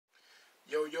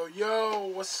Yo, yo, yo,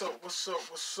 what's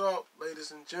up,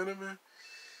 ladies and gentlemen?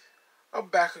 I'm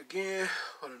back again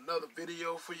with another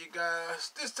video for you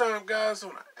guys. This time, guys,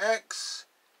 on an Axe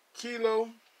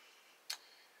Kilo.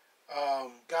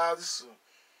 Guys, this is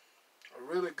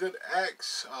a really good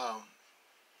Axe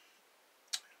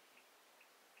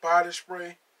body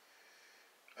spray.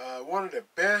 One of the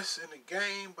best in the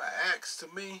game by Axe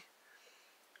to me.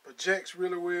 Projects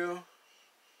really well.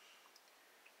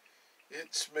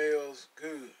 It smells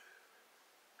good.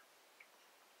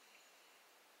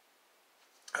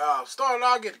 Starting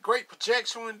out, get great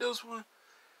projection in this one.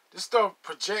 This stuff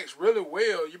projects really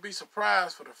well. You'd be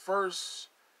surprised for the first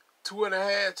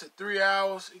 2.5 to 3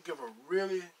 hours. It gives a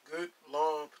really good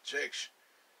long projection.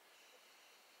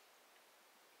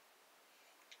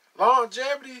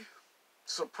 Longevity,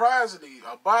 surprisingly,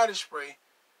 a body spray.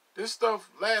 This stuff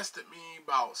lasted me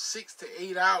about 6 to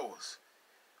 8 hours.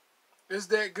 It's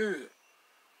that good.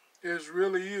 It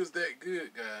really is that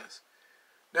good, guys.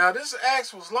 Now, this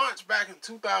Axe was launched back in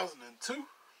 2002.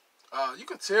 You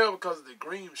can tell because of the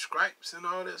green stripes and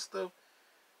all that stuff.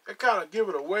 They kind of give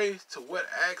it away to what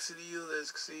Axe it is. As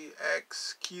you can see,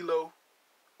 Axe Kilo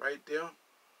right there.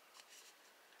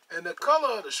 And the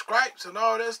color of the stripes and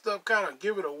all that stuff kind of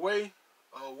give it away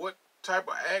what type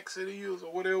of Axe it is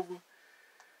or whatever.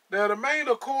 Now, the main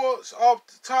accords off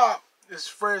the top is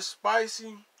fresh,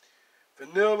 spicy,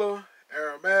 vanilla,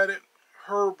 aromatic,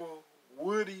 herbal,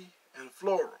 woody, and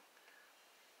floral.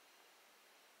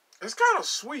 It's kind of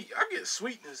sweet. I get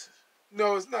sweetness.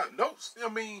 No, it's not notes. I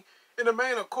mean, in the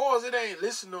main accords, it ain't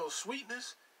listing no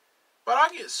sweetness. But I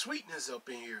get sweetness up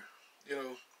in here, you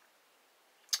know.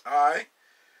 Alright.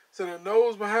 So the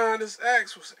nose behind this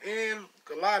Axe was Anne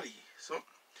Galati. So,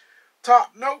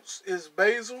 top notes is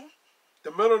basil.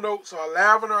 The middle notes are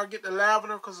lavender. I get the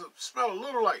lavender because it smells a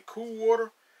little like cool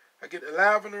water. I get the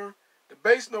lavender. The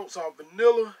base notes are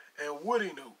vanilla and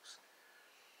woody notes.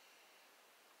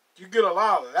 You get a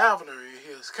lot of lavender in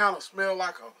here. It's kind of smell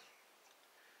like a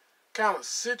kind of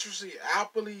citrusy,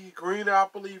 appley, green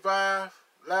appley vibe.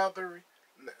 Lavender.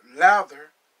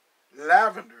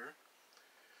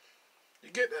 You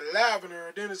get the lavender,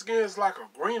 and then it's like a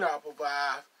green apple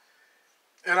vibe.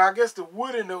 And I guess the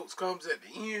woody notes comes at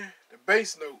the end, the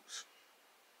base notes.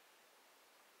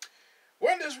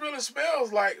 What this really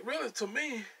smells like, really to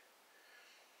me,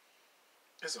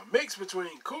 it's a mix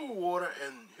between Cool Water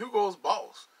and Hugo's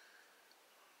Boss.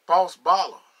 Boss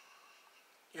Baller.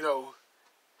 You know,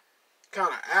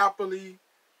 kind of appley,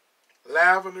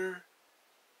 lavender.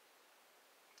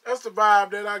 That's the vibe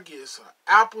that I get. It's an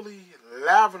appley,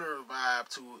 lavender vibe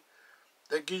to it.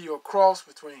 They give you a cross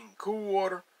between Cool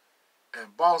Water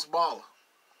and Boss Baller.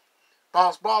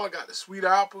 Boss Baller got the sweet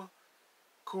apple.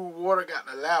 Cool Water got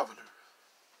the lavender.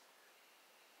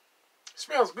 It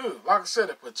smells good. Like I said,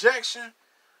 the projection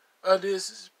of this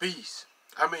is beast.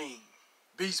 I mean,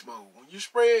 beast mode. When you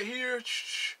spray it here,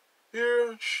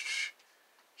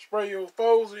 spray your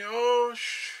folds in your arms,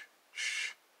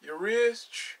 your wrist.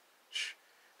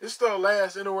 This stuff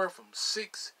lasts anywhere from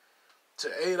 6 to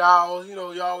 8 hours. You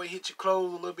know, you always hit your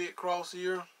clothes a little bit across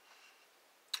here.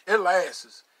 It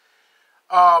lasts.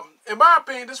 In my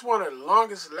opinion, this is one of the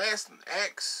longest lasting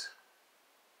Axe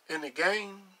in the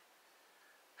game.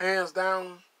 Hands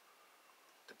down.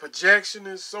 The projection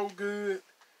is so good.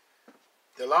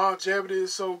 The longevity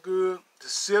is so good. The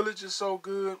sealage is so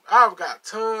good. I've got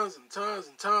tons and tons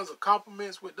and tons of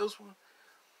compliments with this one.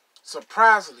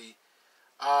 Surprisingly.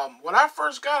 When I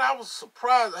first got it, I was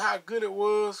surprised at how good it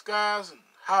was, guys, and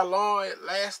how long it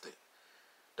lasted.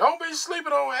 Don't be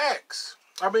sleeping on Axe.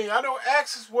 I mean, I know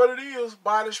Axe is what it is,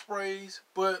 body sprays,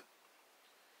 but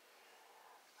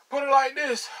put it like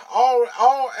this, all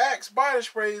Axe body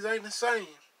sprays ain't the same.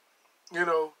 You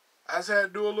know, I just had to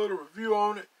do a little review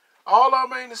on it. All of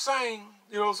them ain't the same.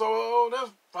 You know, so,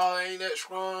 that's probably ain't that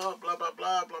strong, blah, blah,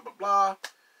 blah, blah, blah, blah.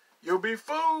 You'll be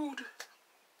fooled.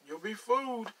 You'll be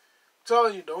fooled. I'm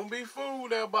telling you, don't be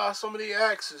fooled now by some of the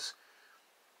Axes.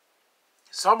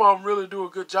 Some of them really do a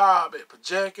good job at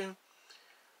projecting,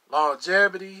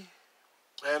 longevity,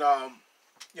 and,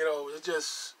 you know, it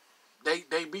just, they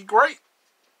be great.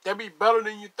 They be better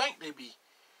than you think they be.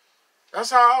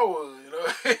 That's how I was, you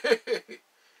know.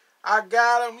 I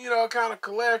got them, you know, kind of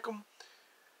collect them.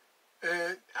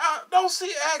 And I don't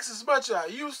see Axe as much as I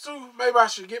used to. Maybe I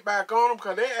should get back on them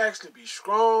because they actually be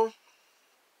strong.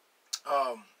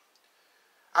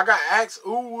 I got Axe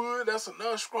Wood. That's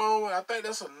another strong one. I think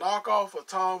that's a knockoff of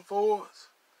Tom Ford's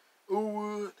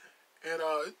Wood. And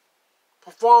it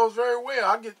performs very well.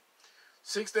 I get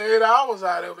 6 to 8 hours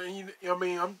out of it. And I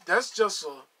mean, that's just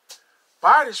a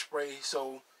body spray.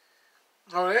 So,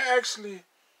 no, they actually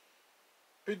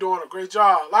Be doing a great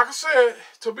job. Like I said,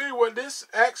 to me, what this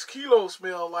Axe Kilo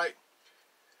smell like,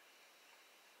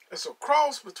 it's a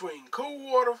cross between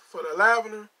Cool Water for the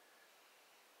lavender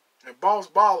and Boss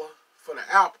Baller for the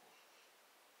apple.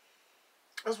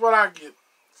 That's what I get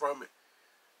from it.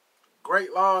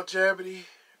 Great longevity,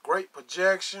 great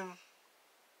projection.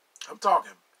 I'm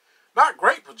talking, not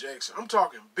great projection, I'm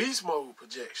talking beast mode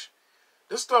projection.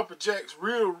 This stuff projects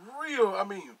real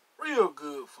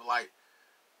good for like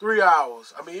 3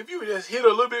 hours. I mean, if you just hit a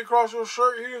little bit across your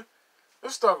shirt here,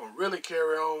 this stuff will really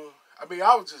carry on. I mean,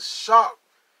 I was just shocked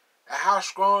at how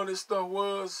strong this stuff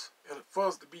was, and for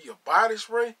us to be a body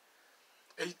spray.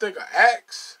 And you think of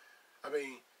Axe, I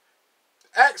mean,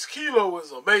 Axe Kilo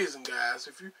is amazing, guys.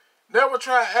 If you never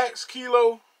try Axe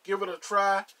Kilo, give it a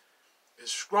try.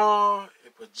 It's strong.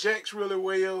 It projects really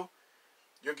well.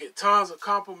 You'll get tons of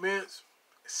compliments.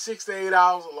 6 to 8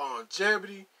 hours of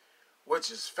longevity,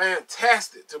 which is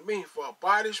fantastic to me for a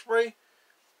body spray.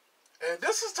 And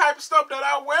this is the type of stuff that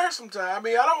I wear sometimes. I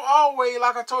mean, I don't always,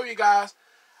 like I told you guys,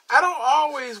 I don't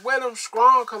always wear them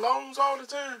strong colognes all the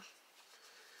time.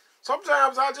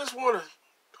 Sometimes I just want to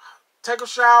take a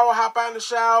shower, hop out in the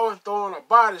shower, and throw in a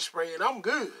body spray, and I'm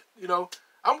good. You know,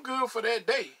 I'm good for that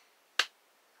day.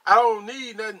 I don't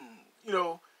need nothing, you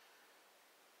know,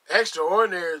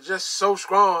 extraordinary, just so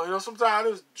strong. You know, sometimes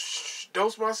I just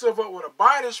dose myself up with a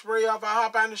body spray after I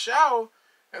hop out in the shower,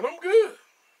 and I'm good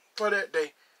for that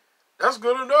day. That's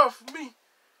good enough for me.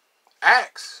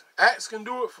 Axe can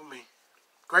do it for me.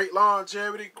 Great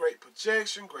longevity, great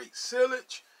projection, great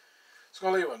silage. It's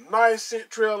going to leave a nice scent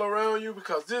trail around you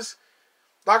because this,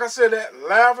 like I said, that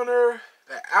lavender,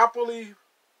 that appley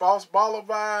Boss Baller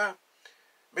vibe,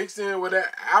 mixed in with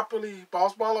that appley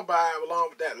Boss Baller vibe along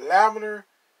with that lavender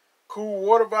Cool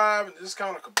Water vibe, and just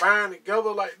kind of combined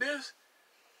together like this,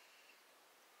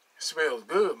 it smells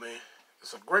good, man.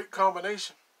 It's a great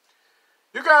combination.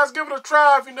 You guys give it a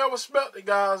try if you never smelled it,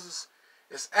 guys.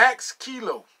 It's Axe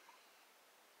Kilo.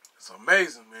 It's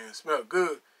amazing, man. It smells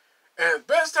good. And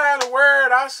best time to wear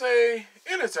it, I say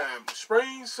anytime.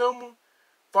 Spring, summer,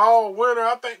 fall, winter.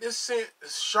 I think this scent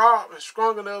is sharp and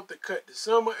strong enough to cut the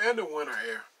summer and the winter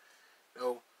air. You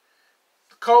know,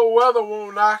 the cold weather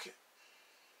won't knock it.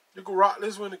 You can rock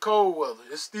this one in the cold weather.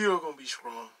 It's still going to be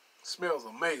strong. It smells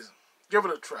amazing. Give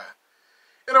it a try.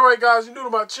 Anyway, guys, you're new to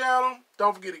my channel.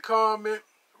 Don't forget to comment,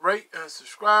 rate, and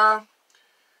subscribe.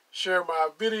 Share my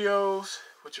videos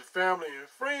with your family and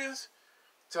friends.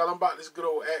 Tell them about this good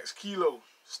old Axe Kilo.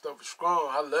 Stuff is strong.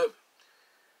 I love it.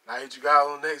 And I'll hit you guys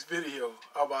on the next video.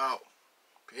 I'm out.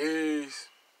 Peace.